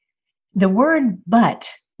The word but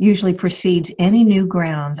usually precedes any new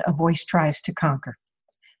ground a voice tries to conquer.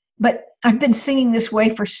 But I've been singing this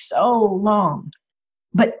way for so long.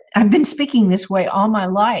 But I've been speaking this way all my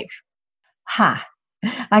life. Ha!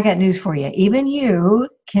 I got news for you. Even you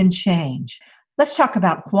can change. Let's talk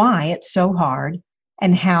about why it's so hard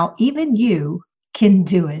and how even you can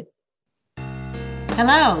do it.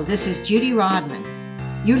 Hello, this is Judy Rodman.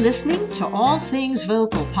 You're listening to All Things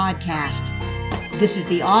Vocal podcast. This is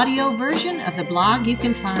the audio version of the blog you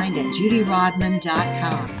can find at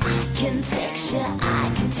judyrodman.com. I can fix you,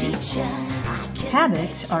 I can teach you.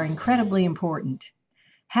 Habits are incredibly important.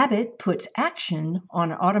 Habit puts action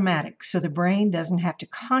on automatic so the brain doesn't have to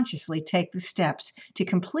consciously take the steps to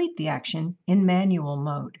complete the action in manual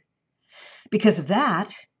mode. Because of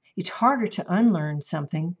that, it's harder to unlearn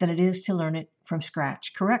something than it is to learn it from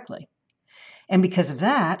scratch correctly. And because of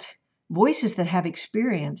that, voices that have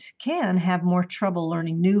experience can have more trouble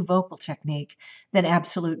learning new vocal technique than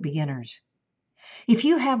absolute beginners. If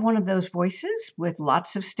you have one of those voices with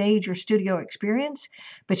lots of stage or studio experience,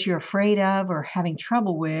 but you're afraid of or having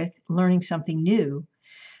trouble with learning something new,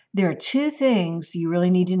 there are two things you really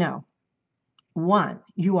need to know. One,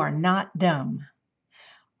 you are not dumb.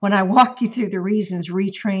 When I walk you through the reasons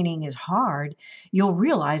retraining is hard, you'll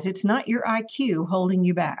realize it's not your IQ holding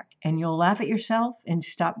you back, and you'll laugh at yourself and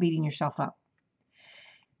stop beating yourself up.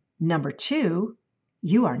 Number two,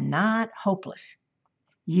 you are not hopeless.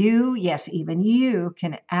 You, yes, even you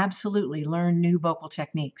can absolutely learn new vocal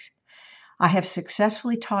techniques. I have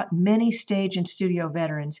successfully taught many stage and studio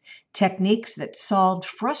veterans techniques that solved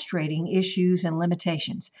frustrating issues and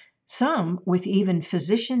limitations, some with even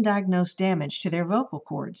physician-diagnosed damage to their vocal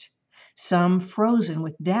cords, some frozen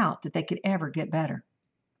with doubt that they could ever get better.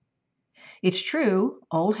 It's true,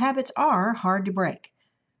 old habits are hard to break,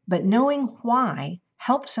 but knowing why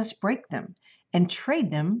helps us break them and trade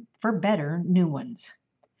them for better new ones.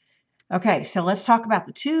 Okay, so let's talk about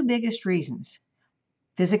the two biggest reasons,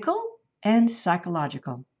 physical and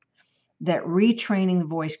psychological, that retraining the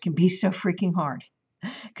voice can be so freaking hard,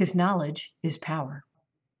 because knowledge is power.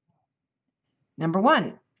 Number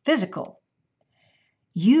one, physical.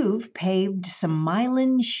 You've paved some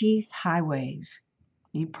myelin sheath highways.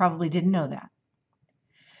 You probably didn't know that.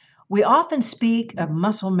 We often speak of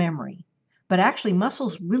muscle memory, but actually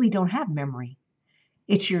muscles really don't have memory.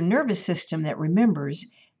 It's your nervous system that remembers,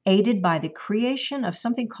 aided by the creation of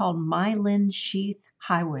something called myelin sheath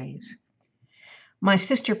highways. My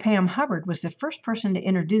sister Pam Hubbard was the first person to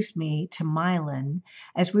introduce me to myelin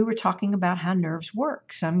as we were talking about how nerves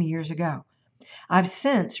work some years ago. I've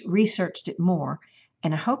since researched it more,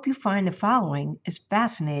 and I hope you find the following as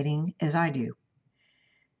fascinating as I do.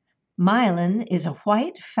 Myelin is a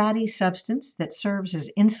white, fatty substance that serves as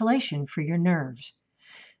insulation for your nerves.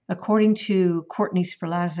 According to Courtney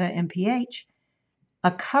Sperlazza, MPH,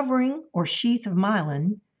 a covering or sheath of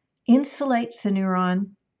myelin insulates the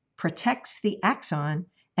neuron, protects the axon,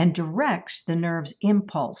 and directs the nerve's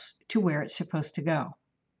impulse to where it's supposed to go.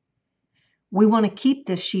 We want to keep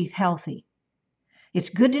this sheath healthy. It's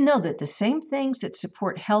good to know that the same things that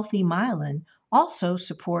support healthy myelin also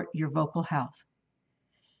support your vocal health.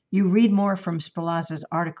 You read more from Sperlazza's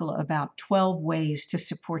article about 12 ways to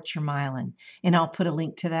support your myelin, and I'll put a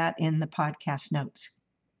link to that in the podcast notes.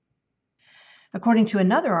 According to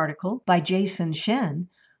another article by Jason Shen,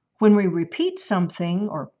 when we repeat something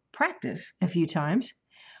or practice a few times,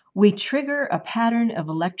 we trigger a pattern of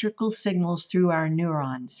electrical signals through our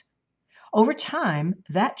neurons. Over time,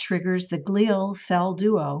 that triggers the glial cell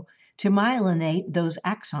duo to myelinate those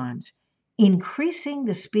axons, increasing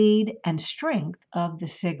the speed and strength of the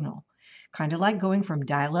signal, kind of like going from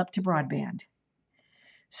dial-up to broadband.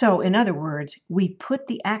 So, in other words, we put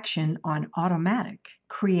the action on automatic,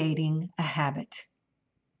 creating a habit.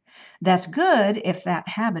 That's good if that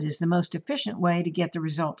habit is the most efficient way to get the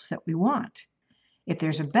results that we want. If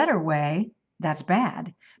there's a better way, that's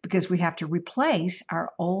bad, because we have to replace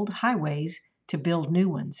our old highways to build new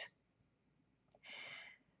ones.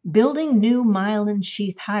 Building new myelin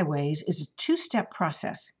sheath highways is a two-step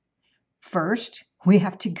process. First, we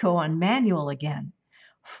have to go on manual again,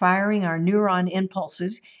 firing our neuron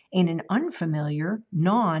impulses in an unfamiliar,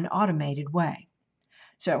 non-automated way.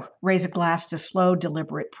 So raise a glass to slow,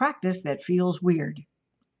 deliberate practice that feels weird.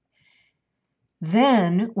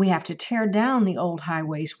 Then we have to tear down the old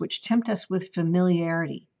highways which tempt us with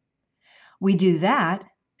familiarity. We do that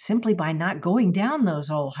simply by not going down those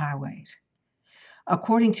old highways.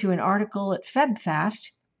 According to an article at FebFast,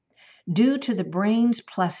 due to the brain's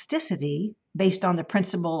plasticity based on the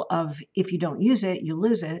principle of if you don't use it, you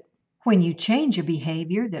lose it, when you change a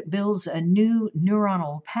behavior that builds a new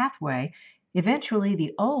neuronal pathway, Eventually,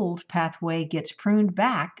 the old pathway gets pruned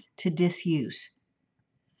back to disuse.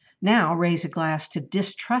 Now raise a glass to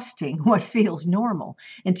distrusting what feels normal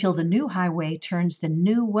until the new highway turns the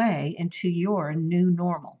new way into your new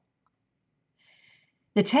normal.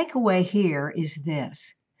 The takeaway here is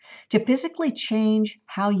this: to physically change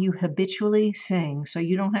how you habitually sing so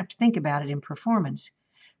you don't have to think about it in performance,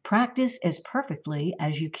 practice as perfectly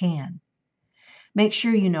as you can. Make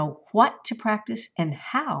sure you know what to practice and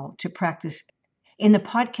how to practice. In the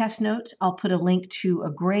podcast notes, I'll put a link to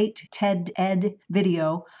a great TED-Ed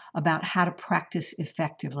video about how to practice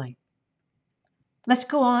effectively. Let's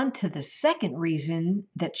go on to the second reason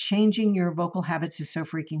that changing your vocal habits is so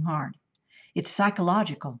freaking hard. It's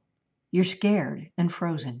psychological. You're scared and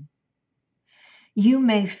frozen. You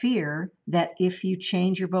may fear that if you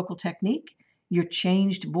change your vocal technique, your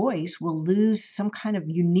changed voice will lose some kind of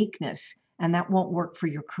uniqueness and that won't work for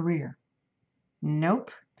your career.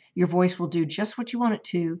 Nope. Your voice will do just what you want it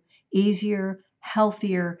to, easier,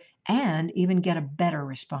 healthier, and even get a better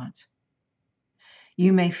response.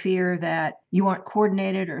 You may fear that you aren't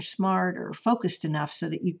coordinated or smart or focused enough so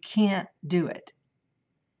that you can't do it.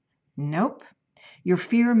 Nope. Your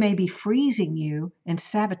fear may be freezing you and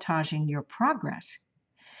sabotaging your progress.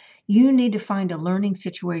 You need to find a learning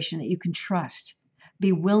situation that you can trust.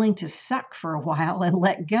 Be willing to suck for a while and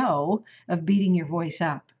let go of beating your voice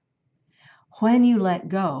up. When you let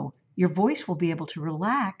go, your voice will be able to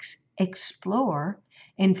relax, explore,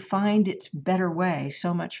 and find its better way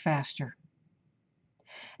so much faster.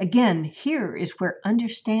 Again, here is where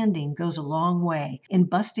understanding goes a long way in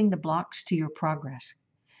busting the blocks to your progress.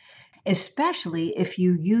 Especially if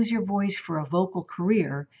you use your voice for a vocal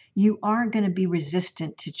career, you are going to be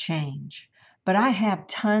resistant to change. But I have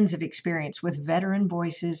tons of experience with veteran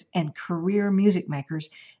voices and career music makers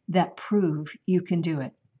that prove you can do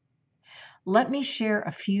it. Let me share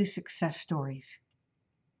a few success stories.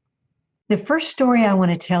 The first story I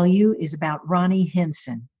want to tell you is about Ronnie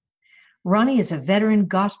Hinson. Ronnie is a veteran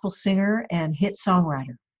gospel singer and hit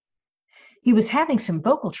songwriter. He was having some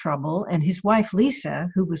vocal trouble, and his wife, Lisa,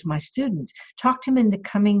 who was my student, talked him into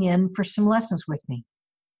coming in for some lessons with me.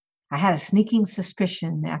 I had a sneaking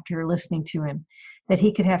suspicion after listening to him that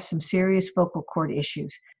he could have some serious vocal cord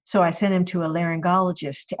issues, so I sent him to a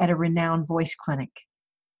laryngologist at a renowned voice clinic.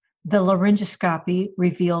 The laryngoscopy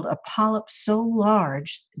revealed a polyp so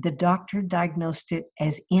large the doctor diagnosed it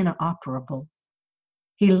as inoperable.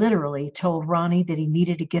 He literally told Ronnie that he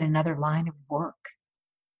needed to get another line of work.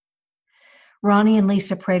 Ronnie and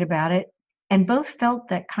Lisa prayed about it, and both felt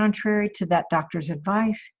that contrary to that doctor's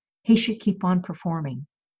advice, he should keep on performing.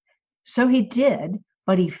 So he did,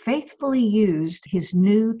 but he faithfully used his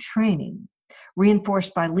new training,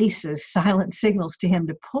 reinforced by Lisa's silent signals to him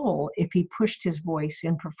to pull if he pushed his voice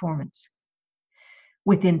in performance.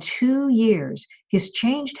 Within 2 years, his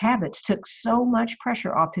changed habits took so much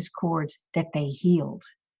pressure off his cords that they healed.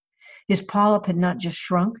 His polyp had not just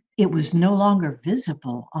shrunk, it was no longer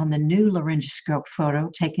visible on the new laryngoscope photo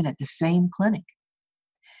taken at the same clinic.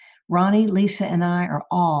 Ronnie, Lisa, and I are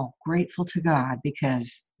all grateful to God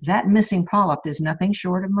because that missing polyp is nothing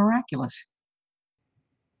short of miraculous.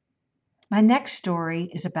 My next story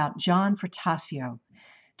is about John Fratasio.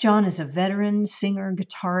 John is a veteran singer,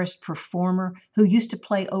 guitarist, performer who used to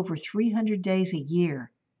play over 300 days a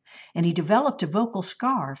year, and he developed a vocal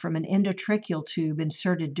scar from an endotracheal tube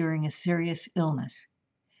inserted during a serious illness.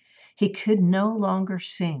 He could no longer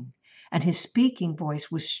sing, and his speaking voice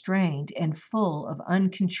was strained and full of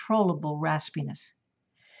uncontrollable raspiness.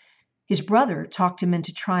 His brother talked him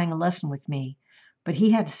into trying a lesson with me, but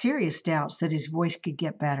he had serious doubts that his voice could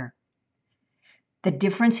get better. The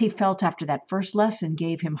difference he felt after that first lesson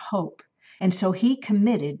gave him hope, and so he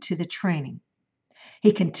committed to the training.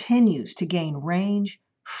 He continues to gain range,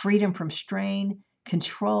 freedom from strain,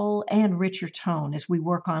 control, and richer tone as we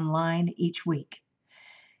work online each week.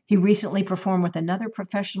 He recently performed with another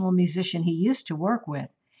professional musician he used to work with,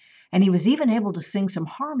 and he was even able to sing some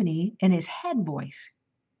harmony in his head voice.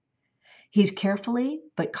 He's carefully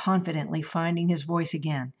but confidently finding his voice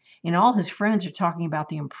again, and all his friends are talking about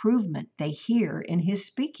the improvement they hear in his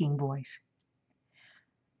speaking voice.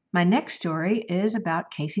 My next story is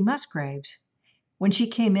about Casey Musgraves. When she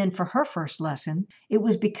came in for her first lesson, it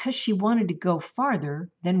was because she wanted to go farther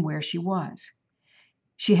than where she was.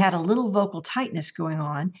 She had a little vocal tightness going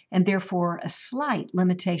on and therefore a slight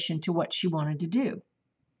limitation to what she wanted to do.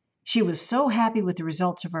 She was so happy with the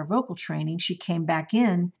results of our vocal training, she came back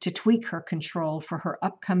in to tweak her control for her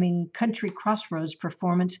upcoming Country Crossroads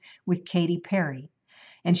performance with Katy Perry.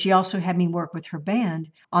 And she also had me work with her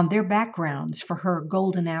band on their backgrounds for her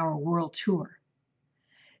Golden Hour World Tour.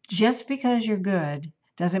 Just because you're good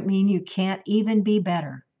doesn't mean you can't even be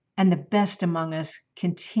better. And the best among us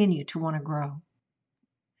continue to want to grow.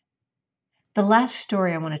 The last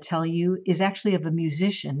story I want to tell you is actually of a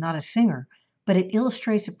musician, not a singer, but it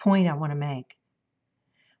illustrates a point I want to make.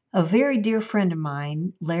 A very dear friend of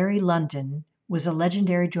mine, Larry London, was a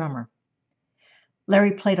legendary drummer.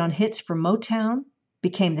 Larry played on hits for Motown,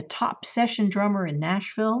 became the top session drummer in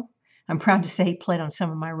Nashville. I'm proud to say he played on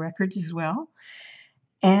some of my records as well.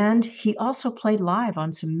 And he also played live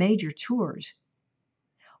on some major tours.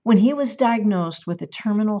 When he was diagnosed with a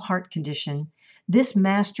terminal heart condition, this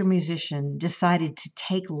master musician decided to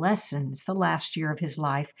take lessons the last year of his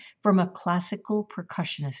life from a classical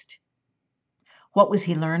percussionist. What was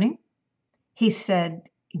he learning? He said,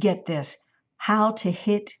 get this, how to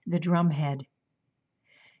hit the drumhead.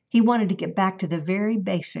 He wanted to get back to the very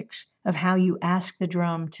basics of how you ask the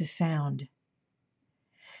drum to sound.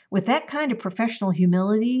 With that kind of professional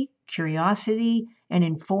humility, curiosity, and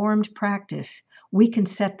informed practice, we can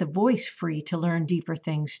set the voice free to learn deeper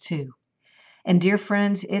things too. And dear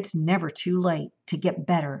friends, it's never too late to get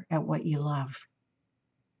better at what you love.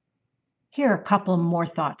 Here are a couple more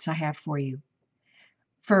thoughts I have for you.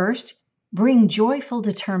 First, bring joyful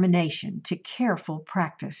determination to careful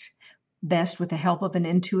practice, best with the help of an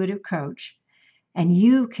intuitive coach, and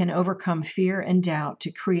you can overcome fear and doubt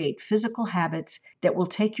to create physical habits that will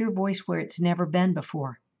take your voice where it's never been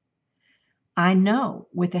before. I know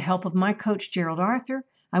with the help of my coach, Gerald Arthur,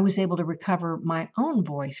 I was able to recover my own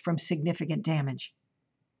voice from significant damage.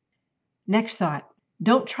 Next thought,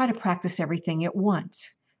 don't try to practice everything at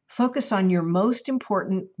once. Focus on your most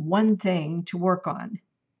important one thing to work on.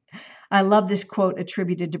 I love this quote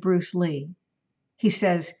attributed to Bruce Lee. He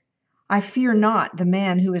says, I fear not the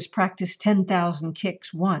man who has practiced 10,000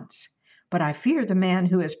 kicks once, but I fear the man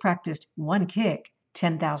who has practiced one kick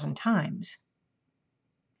 10,000 times.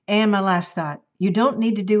 And my last thought, you don't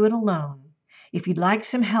need to do it alone. If you'd like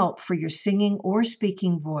some help for your singing or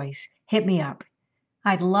speaking voice, hit me up.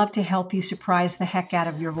 I'd love to help you surprise the heck out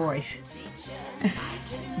of your voice.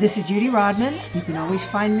 This is Judy Rodman. You can always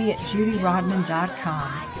find me at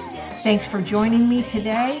judyrodman.com. Thanks for joining me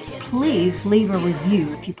today. Please leave a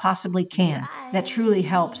review if you possibly can. That truly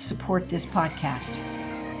helps support this podcast.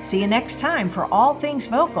 See you next time for All Things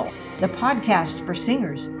Vocal, the podcast for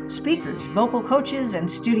singers, speakers, vocal coaches, and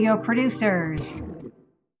studio producers.